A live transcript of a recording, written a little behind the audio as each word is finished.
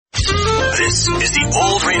This is the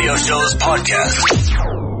Old Radio Show's podcast.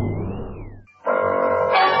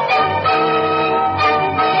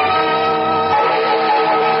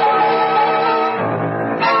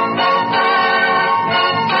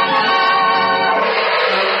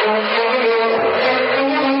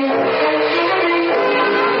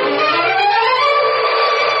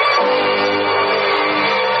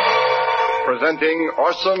 Presenting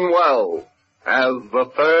Orson Welles as the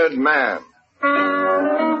Third Man.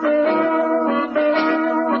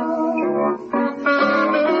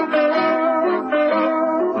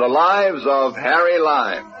 The Lives of Harry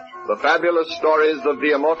Hime, the fabulous stories of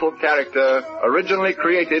the immortal character originally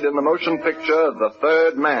created in the motion picture The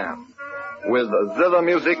Third Man, with zither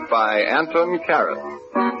music by Anton Karas-zither.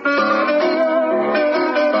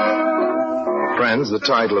 Friends, the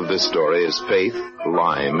title of this story is Faith,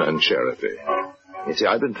 Lime, and Charity. You see,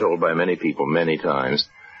 I've been told by many people many times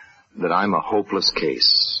that I'm a hopeless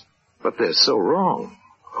case. But they're so wrong.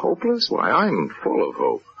 Hopeless? Why, I'm full of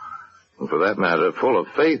hope. And for that matter, full of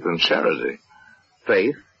faith and charity.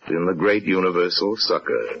 Faith in the great universal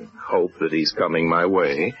succor. Hope that he's coming my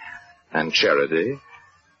way. And charity,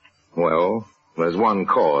 well, there's one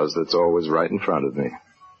cause that's always right in front of me.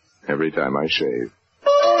 Every time I shave.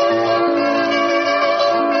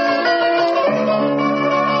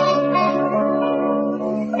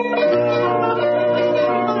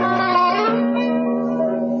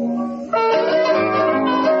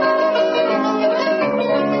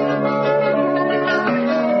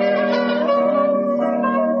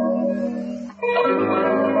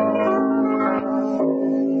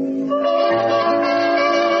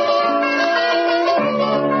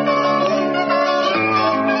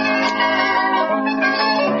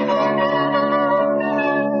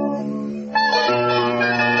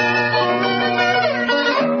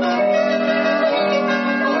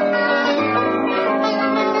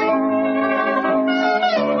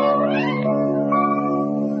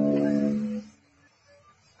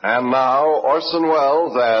 And now, Orson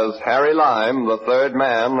Welles as Harry Hime, the Third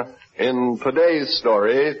Man, in today's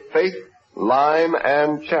story, Faith, Lime,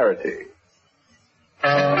 and Charity.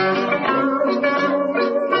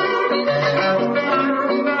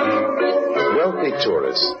 Wealthy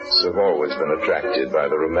tourists have always been attracted by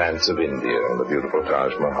the romance of India and the beautiful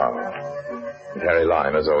Taj Mahal. And Harry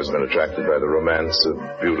Hime has always been attracted by the romance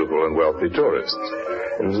of beautiful and wealthy tourists.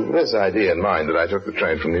 It was with this idea in mind that I took the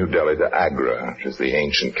train from New Delhi to Agra, which is the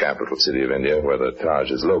ancient capital city of India, where the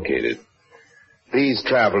Taj is located. These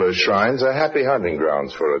travelers' shrines are happy hunting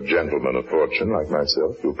grounds for a gentleman of fortune like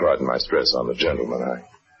myself. You'll pardon my stress on the gentleman. I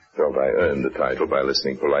felt I earned the title by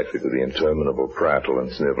listening politely to the interminable prattle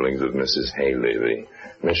and snivelings of Mrs. Haley, the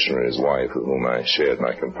missionary's wife with whom I shared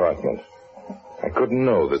my compartment. I couldn't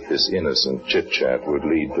know that this innocent chit-chat would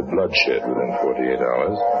lead to bloodshed within 48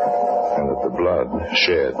 hours, and that the blood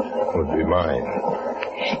shed would be mine.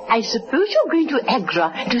 I suppose you're going to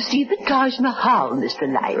Agra to see the Taj Mahal, Mr.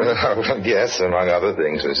 Lime. Yes, among other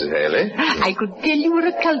things, Mrs. Haley. I could tell you were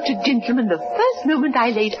a cultured gentleman the first moment I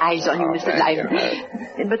laid eyes on you, Mr.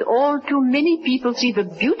 Lime. But all too many people see the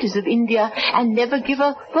beauties of India and never give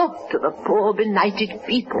a thought to the poor, benighted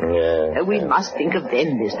people. We must think of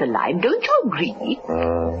them, Mr. Lime. Don't you agree?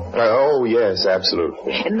 Oh, yes,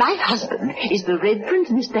 absolutely. My husband is the Reverend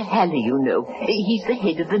Mr. Halley, you know. He's the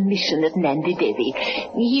head of the mission at Nandi Devi.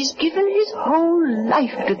 He's given his whole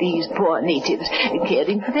life to these poor natives,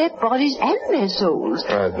 caring for their bodies and their souls.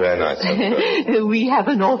 Very nice. We have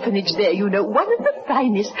an orphanage there, you know, one of the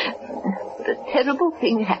finest. But a terrible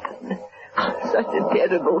thing happened. Such a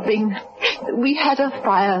terrible thing. We had a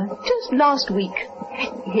fire just last week.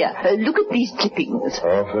 Here, look at these clippings.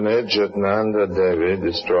 Orphanage at Nanda Devi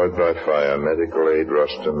destroyed by fire. Medical aid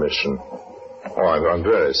rushed to mission. Oh, I'm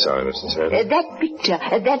very sorry, Mrs. Haley. That picture,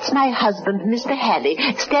 that's my husband, Mr. Halley,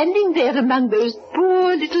 standing there among those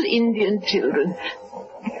poor little Indian children.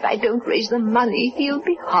 If I don't raise the money, he'll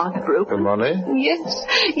be heartbroken. The money?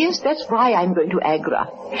 Yes, that's why I'm going to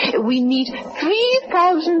Agra. We need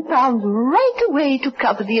 £3,000 right away to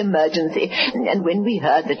cover the emergency. And when we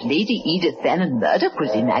heard that Lady Edith Van Murdoch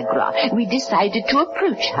was in Agra, we decided to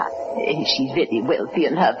approach her. She's very wealthy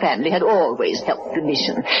and her family had always helped the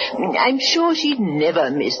mission. I'm sure she'd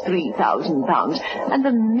never miss £3,000, and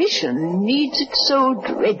the mission needs it so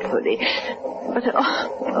dreadfully. But,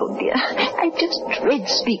 oh dear, I just dread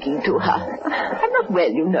speaking to her. I'm not well,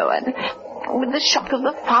 you know, and with the shock of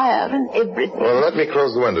the fire and everything. Well, let me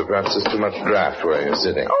close the window. Perhaps there's too much draft where you're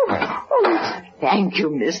sitting. Oh, thank you,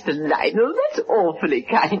 Mr. Lionel. That's awfully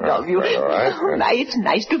kind of you. All right. Oh, now, it's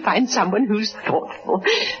nice to find someone who's thoughtful.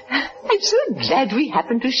 I'm so glad we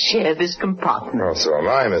happened to share this compartment. Oh, so am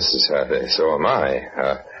I, Mrs. Hattie. So am I.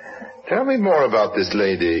 Tell me more about this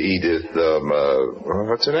Lady Edith,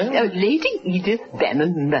 what's her name? Lady Edith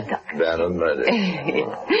Bannon Murdoch. Bannon Murdoch.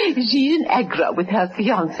 She's in Agra with her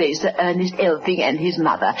fiancé, Sir Ernest Elphing, and his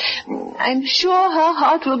mother. I'm sure her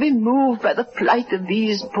heart will be moved by the plight of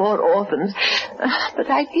these poor orphans. But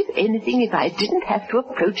I'd give anything if I didn't have to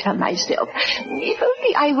approach her myself. If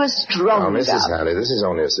only I was strong enough. Now, Mrs. Halley, this is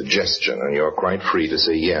only a suggestion, and you're quite free to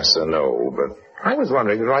say yes or no, but I was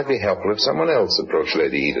wondering if it might be helpful if someone else approached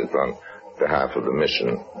Lady Edith on behalf of the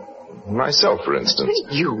mission. Myself, for instance.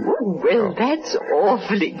 You? Well, that's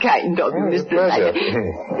awfully kind of you, Mr. Pleasure.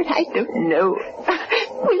 But I don't know.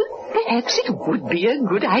 Well, perhaps it would be a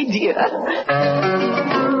good idea.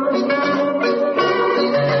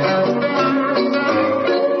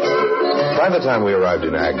 By the time we arrived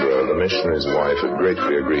in Agra, the missionary's wife had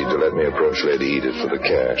gratefully agreed to let me approach Lady Edith for the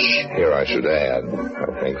cash. Here I should add,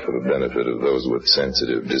 I think for the benefit of those with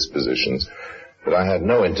sensitive dispositions, that I had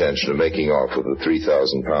no intention of making off with the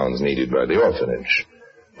 £3,000 needed by the orphanage.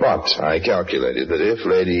 But I calculated that if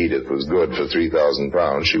Lady Edith was good for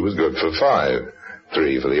 £3,000, she was good for 5.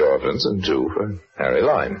 3 for the orphans and 2 for Harry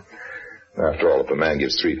Lime. After all, if a man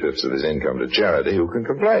gives 3/5 of his income to charity, who can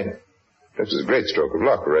complain? This is a great stroke of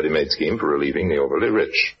luck, a ready-made scheme for relieving the overly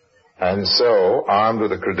rich. And so, armed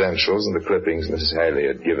with the credentials and the clippings Mrs. Haley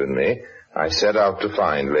had given me, I set out to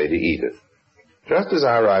find Lady Edith. Just as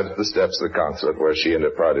I arrived at the steps of the consulate where she and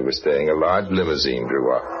her party were staying, a large limousine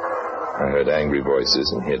drew up. I heard angry voices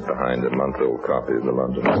and hid behind a month-old copy of the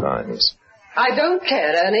London Times. I don't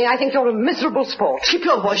care, Ernie. I think you're a miserable sport. Keep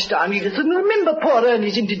your voice down, Edith, and remember poor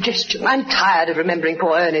Ernie's indigestion. I'm tired of remembering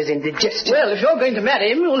poor Ernie's indigestion. Well, if you're going to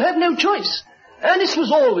marry him, you'll have no choice. Ernest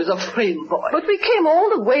was always a frail boy. But we came all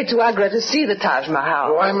the way to Agra to see the Taj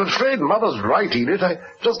Mahal. Oh, I'm afraid Mother's right, Edith. I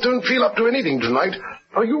just don't feel up to anything tonight.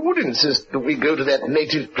 Oh, you would insist that we go to that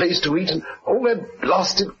native place to eat, and all that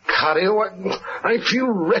blasted curry. Oh, I feel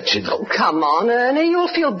wretched. Oh, come on, Ernie. You'll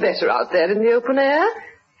feel better out there in the open air.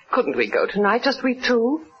 Couldn't we go tonight, just we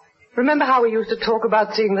two? Remember how we used to talk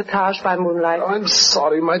about seeing the Taj by moonlight? Oh, I'm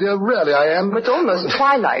sorry, my dear. Really, I am. It's almost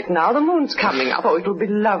twilight now. The moon's coming up. Oh, it'll be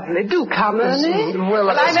lovely. Do come, Ernie. Well,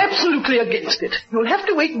 I'm absolutely against it. You'll have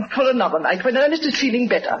to wait for another night when Ernest is feeling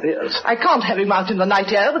better. Yes. I can't have him out in the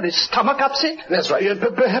night air with his stomach upset. That's right. Yeah,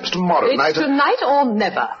 perhaps tomorrow night. It's tonight or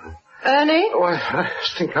never. Ernie? Oh, I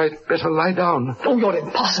think I'd better lie down. Oh, you're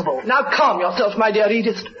impossible. Now calm yourself, my dear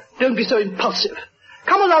Edith. Don't be so impulsive.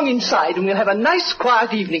 Come along inside and we'll have a nice,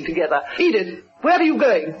 quiet evening together. Edith, where are you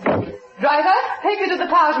going? Driver, take me to the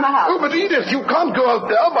Taj Mahal. Oh, but Edith, you can't go out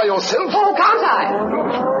there by yourself. Oh, can't I?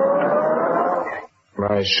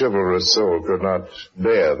 My chivalrous soul could not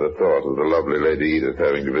bear the thought of the lovely Lady Edith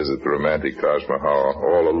having to visit the romantic Taj Mahal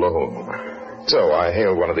all alone. So I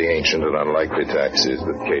hailed one of the ancient and unlikely taxis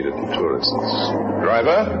that catered to tourists.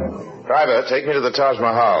 Driver, take me to the Taj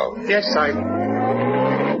Mahal. Yes,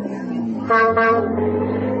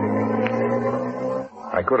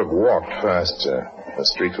 I could have walked faster. The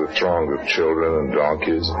streets were thronged with children and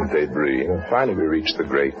donkeys and debris. And finally we reached the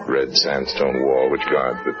great red sandstone wall which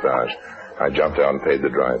guards the Taj. I jumped out and paid the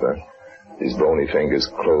driver. His bony fingers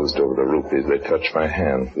closed over the rupees. They touched my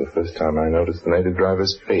hand. For the first time I noticed the native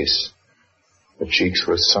driver's face. The cheeks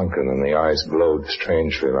were sunken and the eyes glowed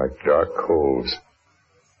strangely like dark coals.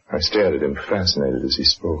 I stared at him, fascinated as he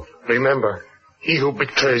spoke. Remember, he who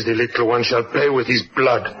betrays the little one shall pay with his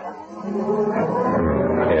blood.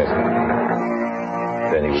 Yes.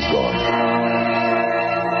 Then he was gone.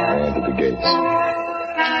 I entered the gates.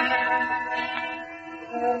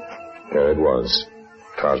 There it was,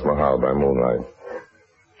 Taj Mahal by moonlight.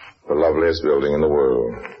 The loveliest building in the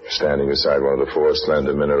world. Standing beside one of the 4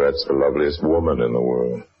 slender minarets, the loveliest woman in the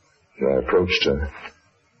world. As I approached her,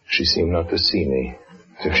 she seemed not to see me,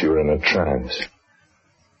 as if she were in a trance.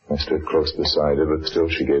 I stood close beside her, but still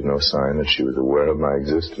she gave no sign that she was aware of my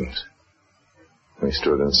existence. We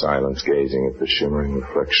stood in silence, gazing at the shimmering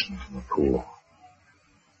reflections in the pool.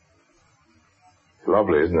 It's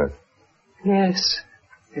lovely, isn't it? Yes.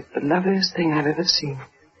 It's the loveliest thing I've ever seen.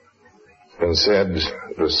 It's been said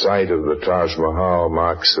the sight of the Taj Mahal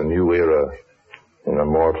marks a new era in a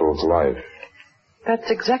mortal's life.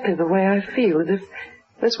 That's exactly the way I feel, as if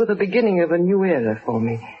this were the beginning of a new era for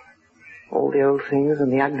me. All the old things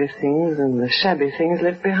and the ugly things and the shabby things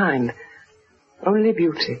left behind. Only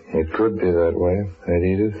beauty. It could be that way,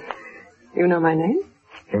 Lady Edith. You know my name?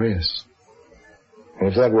 Oh, yes.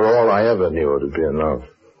 If that were all I ever knew, it would be enough.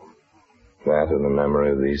 That and the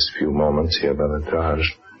memory of these few moments here by the Taj.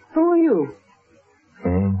 Who are you?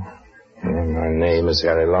 My name is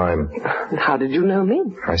Harry Lime. How did you know me?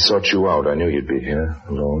 I sought you out. I knew you'd be here,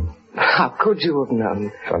 alone. How could you have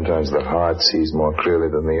known? Sometimes the heart sees more clearly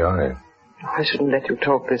than the eye. I shouldn't let you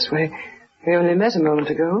talk this way. We only met a moment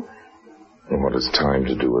ago. And what has time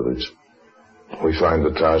to do with it? We find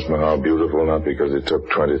the Taj Mahal beautiful not because it took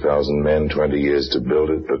 20,000 men 20 years to build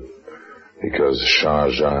it, but because Shah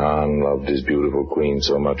Jahan loved his beautiful queen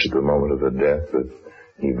so much at the moment of her death that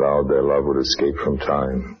he vowed their love would escape from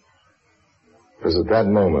time. It was at that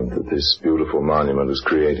moment that this beautiful monument was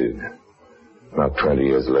created, not 20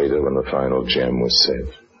 years later when the final gem was set.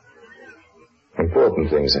 Important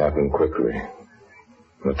things happen quickly,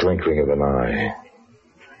 in the twinkling of an eye.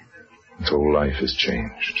 His whole life has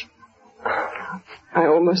changed. I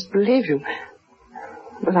almost believe you.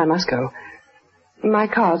 But I must go. My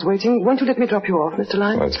car's waiting. Won't you let me drop you off, Mr.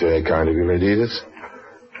 Lyme? That's very kind of you, Lady Edith.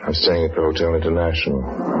 I'm staying at the Hotel International.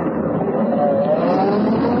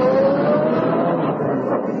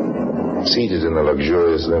 Seated in the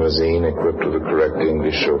luxurious limousine, equipped with a correct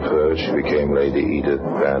English chauffeur, she became Lady Edith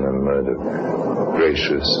Banham Murdoch.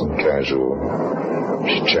 Gracious and casual.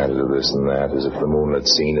 She chatted of this and that as if the moonlit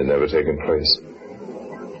scene had never taken place.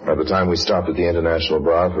 By the time we stopped at the International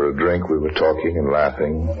Bar for a drink, we were talking and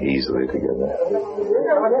laughing easily together.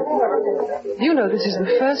 You know, this is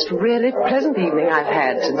the first really pleasant evening I've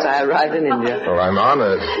had since I arrived in India. Well, I'm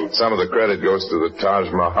honored. Some of the credit goes to the Taj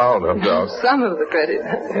Mahal, no doubt. Some of the credit.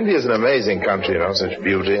 India's an amazing country, you know, such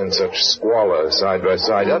beauty and such squalor side by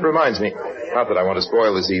side. That reminds me, not that I want to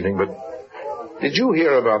spoil this evening, but did you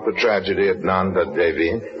hear about the tragedy at Nanda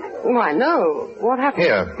Devi? Why, no. What happened?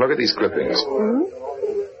 Here, look at these clippings. Mm-hmm.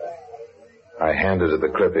 I handed her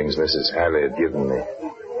the clippings Mrs. Halley had given me.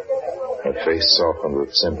 Her face softened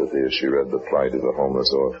with sympathy as she read the plight of the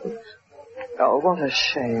homeless orphans. Oh, what a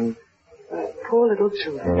shame. Poor little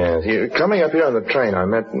children. Yes, coming up here on the train, I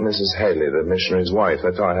met Mrs. Haley, the missionary's wife.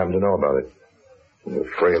 That's how I happened to know about it. A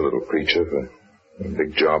frail little creature for a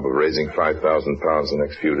big job of raising £5,000 the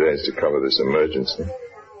next few days to cover this emergency.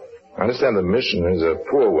 I understand the missionary's a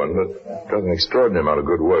poor one, but does an extraordinary amount of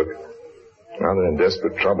good work. Now they're in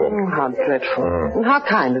desperate trouble. Oh, how dreadful. And how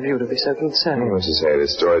kind of you to be so concerned. Oh, Mrs.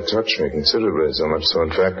 Haley's story touched me considerably, so much so, in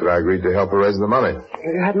fact, that I agreed to help her raise the money.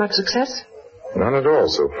 Have you had much success? None at all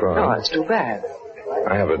so far. Oh, it's too bad.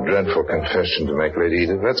 I have a dreadful confession to make, Lady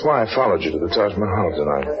Edith. That's why I followed you to the Taj Mahal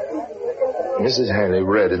tonight. Mrs. Haley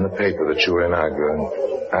read in the paper that you were in Agra and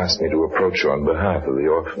asked me to approach you on behalf of the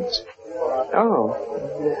orphans. Oh,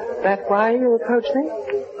 is that why you approached me?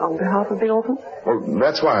 On behalf of the orphans? Well,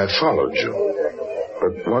 that's why I followed you.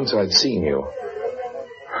 But once I'd seen you,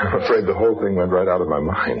 I'm afraid the whole thing went right out of my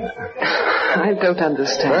mind. I don't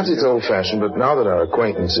understand. Perhaps it's old-fashioned, but now that our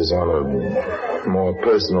acquaintance is on a more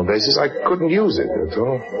personal basis, I couldn't use it, that's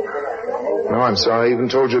all. No, I'm sorry I even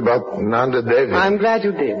told you about Nanda Devi. I'm glad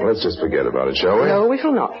you did. Let's just forget about it, shall we? No, we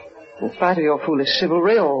shall not. In spite of your foolish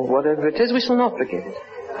chivalry or whatever it is, we shall not forget it.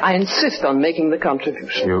 I insist on making the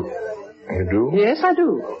contribution. You do? Yes, I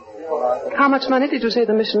do. How much money did you say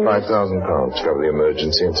the mission was? £5,000 to cover the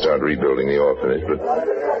emergency and start rebuilding the orphanage, but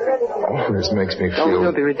all this makes me feel... Oh,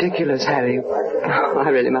 don't be ridiculous, Harry. I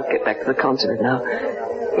really must get back to the consulate now.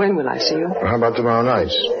 When will I see you? How about tomorrow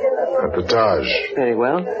night? At the Taj. Very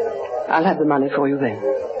well. I'll have the money for you then.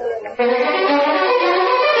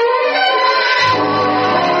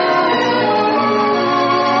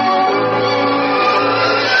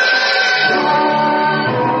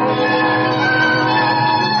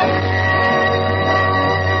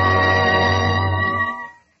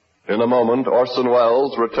 In a moment, Orson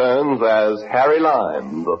Welles returns as Harry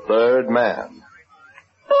Lime, the third man.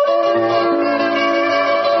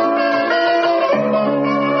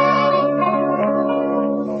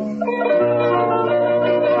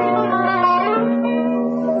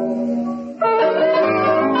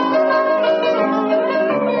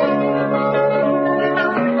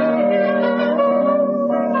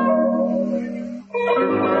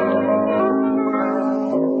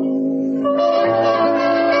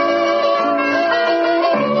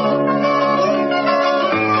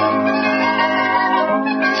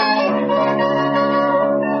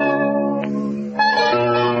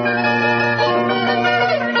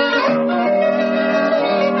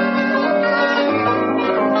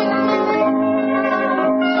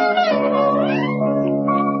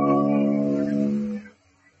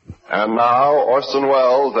 And now, Orson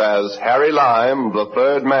Welles as Harry Lime, the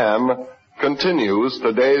third man, continues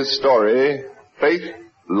today's story, Faith,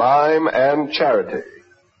 Lime, and Charity.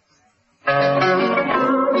 I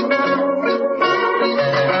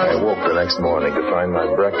woke the next morning to find my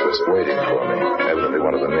breakfast waiting for me. Evidently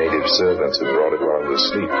one of the native servants had brought it while I was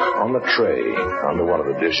asleep. On the tray, under one of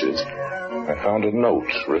the dishes, I found a note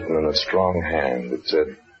written in a strong hand that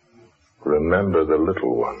said, "Remember the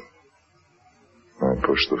little one." I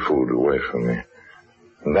pushed the food away from me.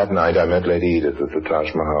 And that night I met Lady Edith at the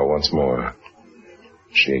Taj Mahal once more.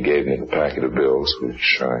 She gave me the packet of bills,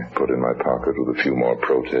 which I put in my pocket with a few more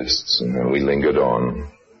protests, and then we lingered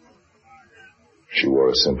on. She wore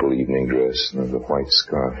a simple evening dress and a white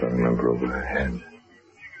scarf, I remember, over her head.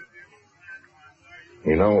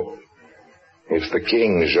 You know, if the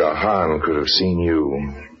King Jahan could have seen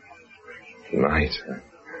you tonight,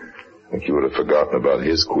 I think he would have forgotten about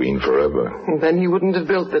his queen forever. And then he wouldn't have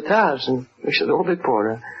built the Taj, and we should all be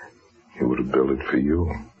poorer. He would have built it for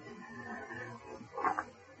you.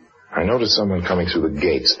 I noticed someone coming through the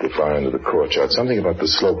gates at the far end of the courtyard. Something about the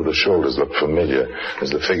slope of the shoulders looked familiar.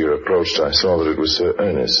 As the figure approached, I saw that it was Sir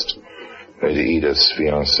Ernest, Lady Edith's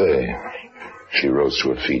fiancé. She rose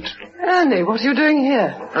to her feet. Annie, what are you doing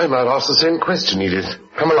here? I might ask the same question, Edith.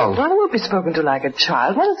 Come along. Well, I won't be spoken to like a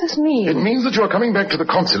child. What does this mean? It means that you're coming back to the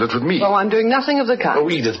consulate with me. Oh, I'm doing nothing of the kind. Oh,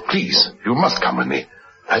 Edith, please. You must come with me.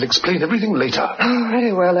 I'll explain everything later. Oh,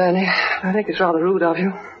 very well, Annie. I think it's rather rude of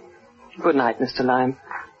you. Good night, Mr. Lime.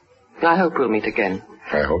 I hope we'll meet again.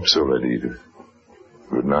 I hope so, Lady Edith.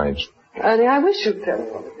 Good night. Annie, I wish you'd tell me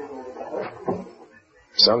what it is.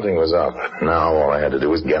 Something was up. Now all I had to do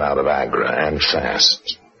was get out of Agra, and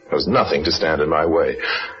fast. There was nothing to stand in my way.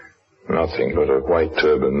 Nothing but a white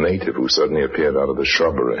turban native who suddenly appeared out of the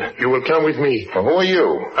shrubbery. You will come with me. Well, who are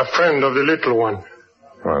you? A friend of the little one.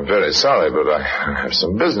 Oh, I'm very sorry, but I have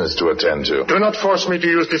some business to attend to. Do not force me to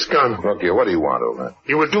use this gun. Look here, what do you want, old man?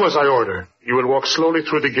 You will do as I order. You will walk slowly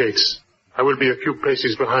through the gates. I will be a few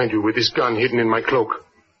paces behind you with this gun hidden in my cloak.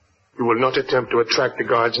 You will not attempt to attract the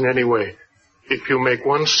guards in any way. If you make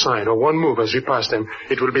one sign or one move as we pass them,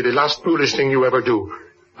 it will be the last foolish thing you ever do.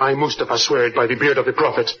 I, Mustafa, swear it by the beard of the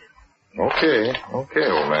Prophet. Okay, old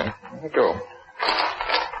man. Let me go.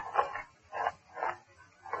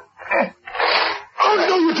 Oh,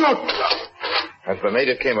 no, you don't! As the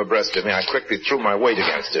native came abreast of me, I quickly threw my weight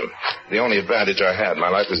against him. The only advantage I had, my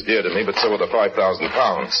life was dear to me, but so were the 5,000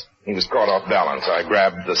 pounds. He was caught off balance. I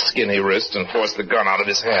grabbed the skinny wrist and forced the gun out of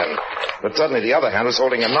his hand. But suddenly the other hand was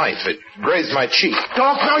holding a knife. It grazed my cheek.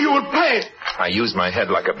 Talk now, you will pay! I used my head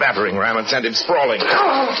like a battering ram and sent him sprawling.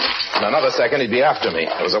 In another second, he'd be after me.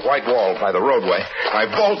 There was a white wall by the roadway. I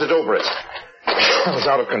vaulted over it. I was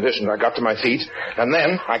out of condition. I got to my feet, and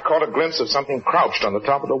then I caught a glimpse of something crouched on the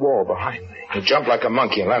top of the wall behind me. He jumped like a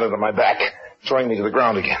monkey and landed on my back, throwing me to the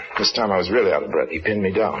ground again. This time I was really out of breath. He pinned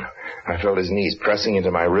me down. I felt his knees pressing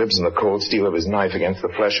into my ribs and the cold steel of his knife against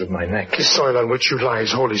the flesh of my neck. The soil on which you lie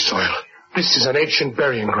is holy soil. This is an ancient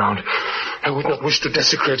burying ground. I would not wish to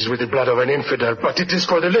desecrate it with the blood of an infidel, but it is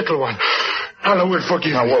for the little one. Allah will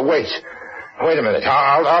forgive me. Now, wait a minute.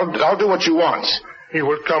 I'll do what you want. You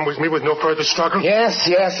will come with me with no further struggle? Yes,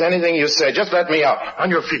 anything you say. Just let me up. On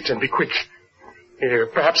your feet and be quick. Here,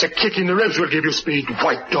 perhaps a kick in the ribs will give you speed,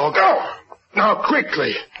 white dog. Oh! Now,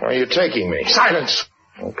 quickly. Where are you taking me? Silence.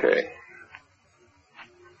 Okay.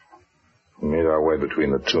 We made our way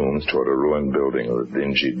between the tombs toward a ruined building with a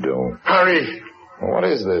dingy dome. Hurry. What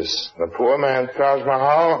is this? The poor man's Taj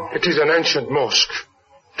Mahal? It is an ancient mosque.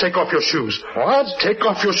 Take off your shoes. What? Take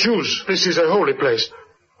off your shoes. This is a holy place.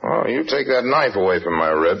 Oh, you take that knife away from my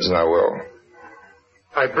ribs and I will.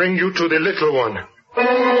 I bring you to the little one.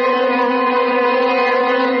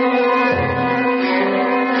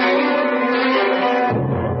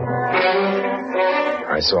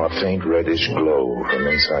 I saw a faint reddish glow from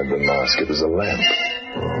inside the mosque. It was a lamp,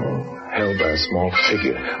 held by a small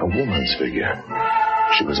figure, a woman's figure.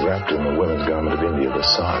 She was wrapped in the women's garment of India, the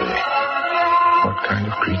sari. What kind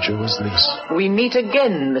of creature was this? We meet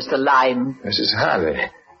again, Mr. Lime. Mrs. Halley,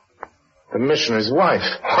 the missionary's wife.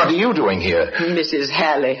 What are you doing here? Mrs.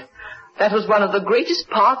 Halley, that was one of the greatest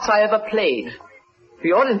parts I ever played. For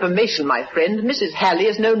your information, my friend, Mrs. Halley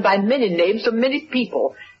is known by many names to many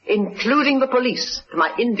people, including the police. To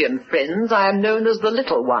my Indian friends, I am known as the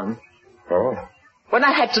Little One. Oh. When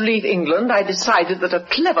I had to leave England, I decided that a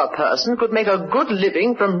clever person could make a good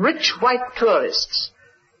living from rich white tourists.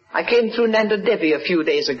 I came through Nanda Devi a few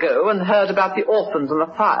days ago and heard about the orphans and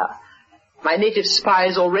the fire. My native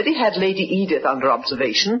spies already had Lady Edith under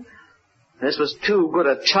observation. This was too good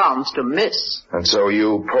a chance to miss. And so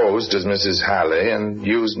you posed as Mrs. Halley and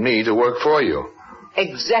used me to work for you.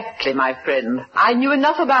 Exactly, my friend. I knew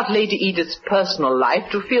enough about Lady Edith's personal life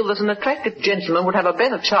to feel that an attractive gentleman would have a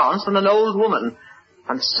better chance than an old woman.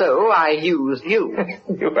 And so I used you.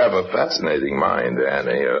 You have a fascinating mind,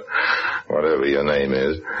 Annie, or whatever your name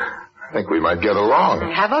is. I think we might get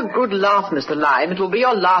along. Have a good laugh, Mr. Lime. It will be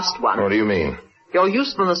your last one. What do you mean? Your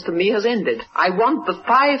usefulness to me has ended. I want the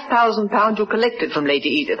 £5,000 you collected from Lady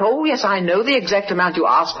Edith. Oh, yes, I know the exact amount you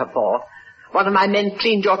asked her for. One of my men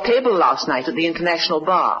cleaned your table last night at the International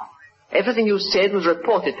Bar. Everything you said was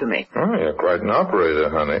reported to me. Oh, you're quite an operator,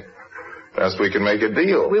 honey. Perhaps we can make a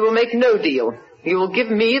deal. We will make no deal. You will give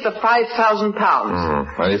me the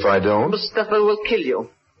 £5,000. And if I don't? Mustafa will kill you.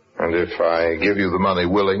 And if I give you the money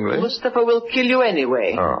willingly? Mustafa will kill you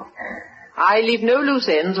anyway. Oh. I leave no loose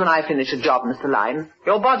ends when I finish a job, Mr. Lyme.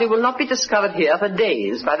 Your body will not be discovered here for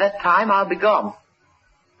days. By that time, I'll be gone.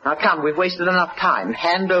 Now come, we've wasted enough time.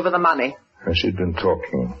 Hand over the money. As she'd been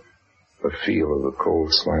talking, the feel of the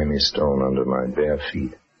cold, slimy stone under my bare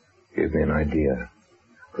feet gave me an idea.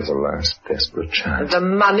 It was a last desperate chance. The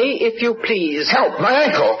money, if you please. Help! My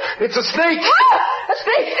ankle! It's a snake! Ah! A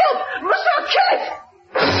snake! Help! Mustafa, kill it!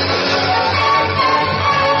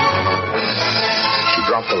 She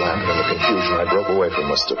dropped the lamp, and in the confusion I broke away from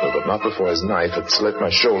Mustafa, but not before his knife had slit my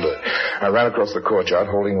shoulder. I ran across the courtyard,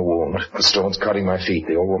 holding the wound, the stones cutting my feet,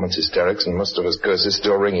 the old woman's hysterics and Mustafa's curses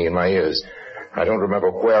still ringing in my ears. I don't remember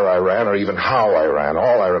where I ran or even how I ran.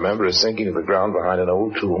 All I remember is sinking to the ground behind an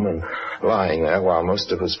old tomb and lying there while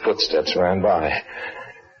Mustafa's footsteps ran by.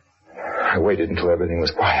 I waited until everything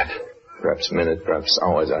was quiet. Perhaps minutes, perhaps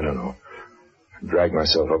hours, I don't know. I dragged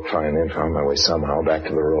myself up finally and found my way somehow back to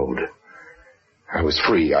the road. I was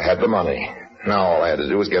free. I had the money. Now all I had to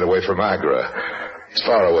do was get away from Agra. As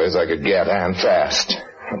far away as I could get, and fast.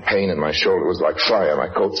 The pain in my shoulder was like fire. My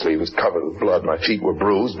coat sleeve was covered with blood. My feet were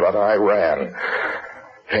bruised, but I ran.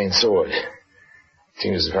 Pain soared. It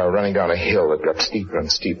seemed as if I were running down a hill that got steeper and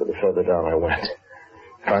steeper the further down I went.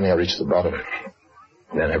 Finally, I reached the bottom.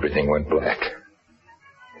 Then everything went black.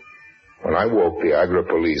 When I woke, the Agra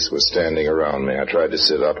police was standing around me. I tried to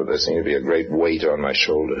sit up, but there seemed to be a great weight on my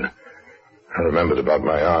shoulder. I remembered about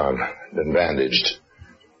my arm. It had been bandaged.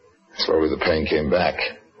 Slowly the pain came back.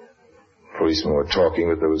 Policemen were talking,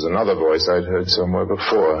 but there was another voice I'd heard somewhere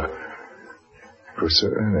before. It was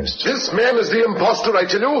Sir Ernest. This man is the impostor, I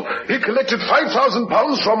tell you. He collected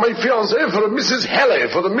 £5,000 from my fiancée for a Mrs. Halley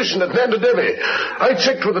for the mission at Nanda Devi. I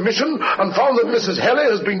checked with the mission and found that Mrs.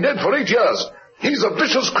 Halley has been dead for 8 years. He's a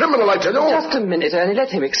vicious criminal, I tell you. Just a minute, Ernie. Let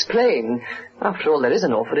him explain. After all, there is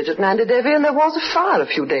an orphanage at Nanda Devi, and there was a fire a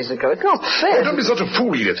few days ago. It's not fair. Oh, don't be such a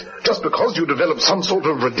fool, Edith. Just because you developed some sort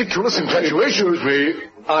of ridiculous infatuation. Excuse me.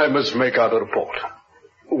 I must make out a report.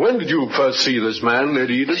 When did you first see this man,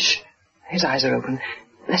 Lady Edith? Shh. His eyes are open.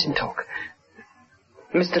 Let him talk.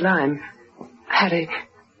 Mr. Lyme, Harry,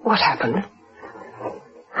 what happened?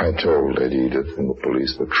 I told Lady Edith and the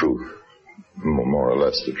police the truth. More or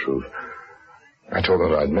less the truth. I told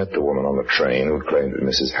them that I'd met the woman on the train who claimed that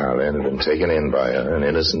Mrs. Halley had been taken in by her, an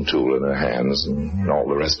innocent tool in her hands, and all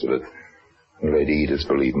the rest of it. And Lady Edith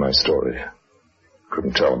believed my story.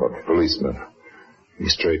 Couldn't tell about the policeman. He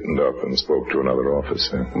straightened up and spoke to another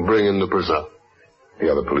officer. Bring in the prisoner.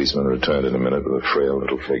 The other policeman returned in a minute with a frail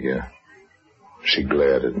little figure. She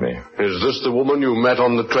glared at me. Is this the woman you met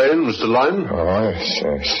on the train, Mr. Lyme? Oh,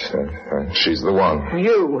 yes. She's the one.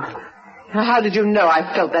 You. How did you know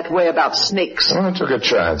I felt that way about snakes? Oh, I took a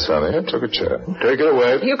chance, honey. I took a chance. Take it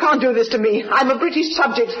away. You can't do this to me. I'm a British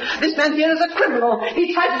subject. This man here is a criminal.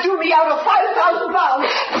 He tried to do me out of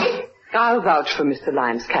 £5,000. I'll vouch for Mr.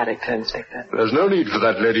 Lyme's character, Inspector. There's no need for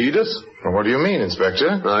that, Lady Edith. Well, what do you mean, Inspector?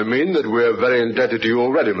 I mean that we're very indebted to you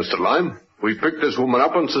already, Mr. Lyme. We picked this woman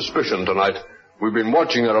up on suspicion tonight. We've been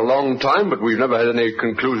watching her a long time, but we've never had any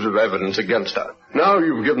conclusive evidence against her. Now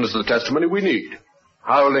you've given us the testimony we need.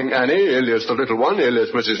 Howling Annie, alias the little one, alias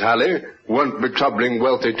Mrs. Halley, won't be troubling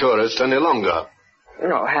wealthy tourists any longer.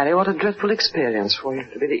 Oh, Harry, what a dreadful experience for you,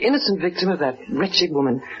 to be the innocent victim of that wretched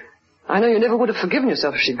woman. I know you never would have forgiven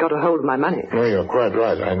yourself if she'd got a hold of my money. No, you're quite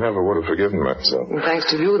right. I never would have forgiven myself. And thanks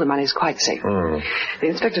to you, the money's quite safe. The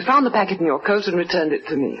inspector found the packet in your coat and returned it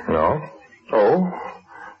to me. No?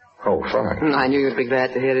 Oh, fine. I knew you'd be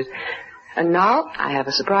glad to hear it. And now I have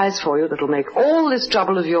a surprise for you that'll make all this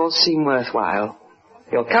trouble of yours seem worthwhile.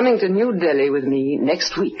 You're coming to New Delhi with me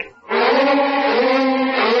next week.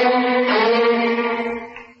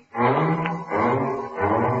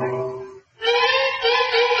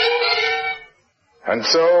 And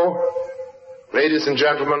so, ladies and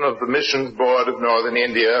gentlemen of the Missions Board of Northern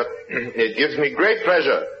India, it gives me great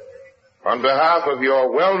pleasure, on behalf of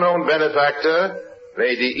your well-known benefactor,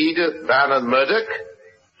 Lady Edith Bannon Murdoch,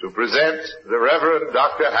 to present the Reverend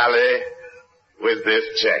Dr. Halley with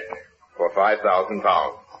this check for £5,000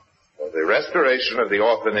 for the restoration of the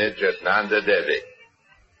orphanage at Nanda Devi.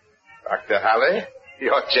 Dr. Halley,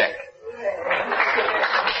 your check.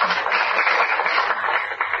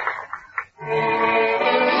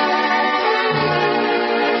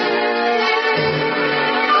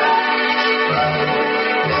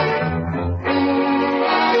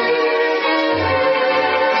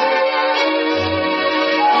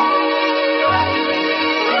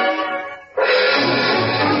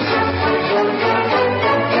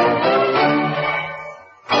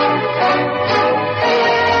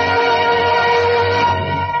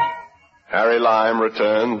 Lime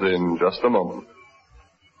returns in just a moment.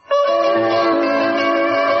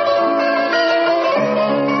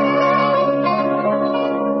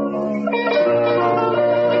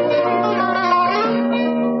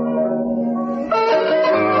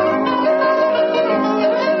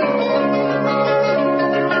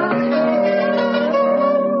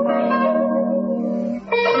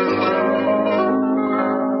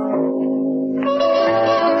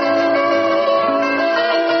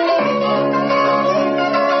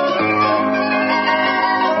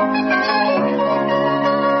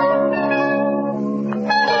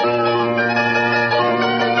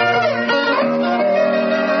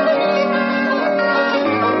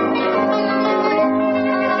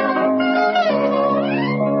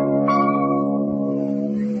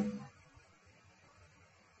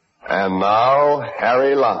 And now,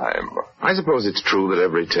 Harry Lime. I suppose it's true that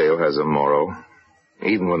every tale has a moral,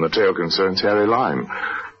 even when the tale concerns Harry Lime.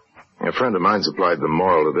 A friend of mine supplied the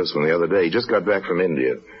moral to this one the other day. He just got back from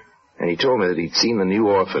India, and he told me that he'd seen the new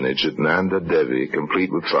orphanage at Nanda Devi,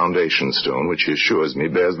 complete with foundation stone, which he assures me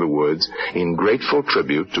bears the words, "In grateful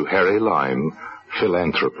tribute to Harry Lime,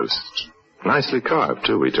 philanthropist." Nicely carved,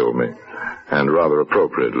 too, he told me, and rather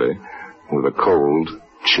appropriately, with a cold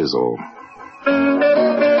chisel.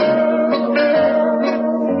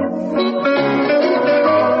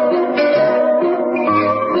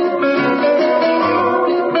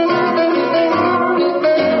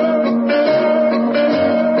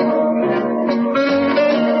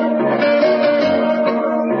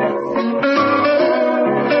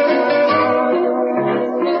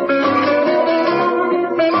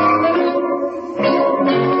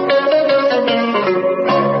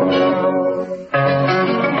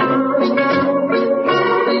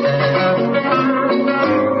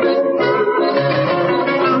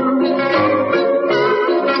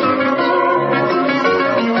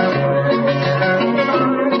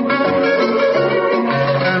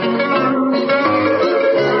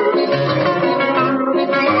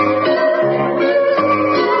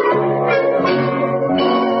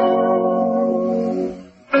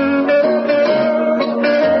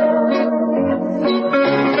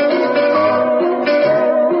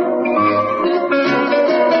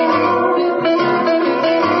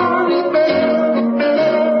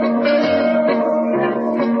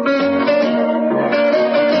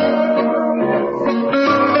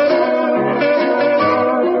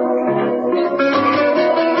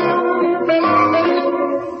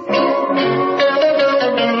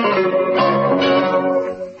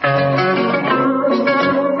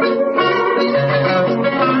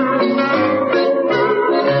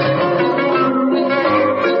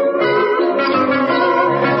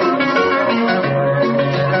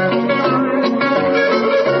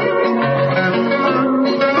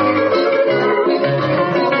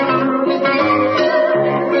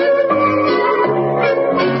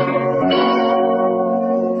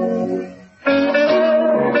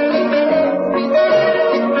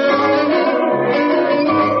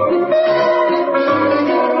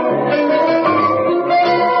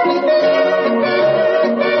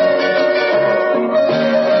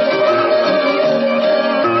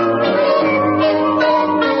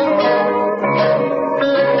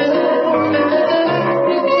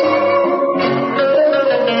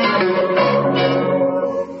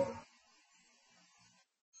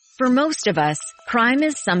 For most of us, crime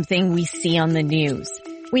is something we see on the news.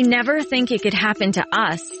 We never think it could happen to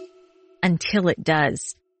us until it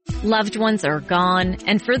does. Loved ones are gone,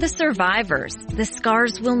 and for the survivors, the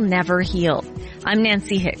scars will never heal. I'm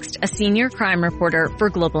Nancy Hixt, a senior crime reporter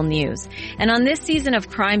for Global News. And on this season of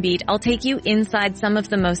Crime Beat, I'll take you inside some of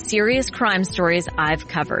the most serious crime stories I've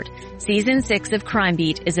covered. Season 6 of Crime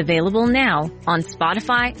Beat is available now on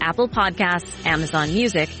Spotify, Apple Podcasts, Amazon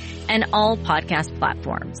Music, and all podcast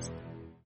platforms.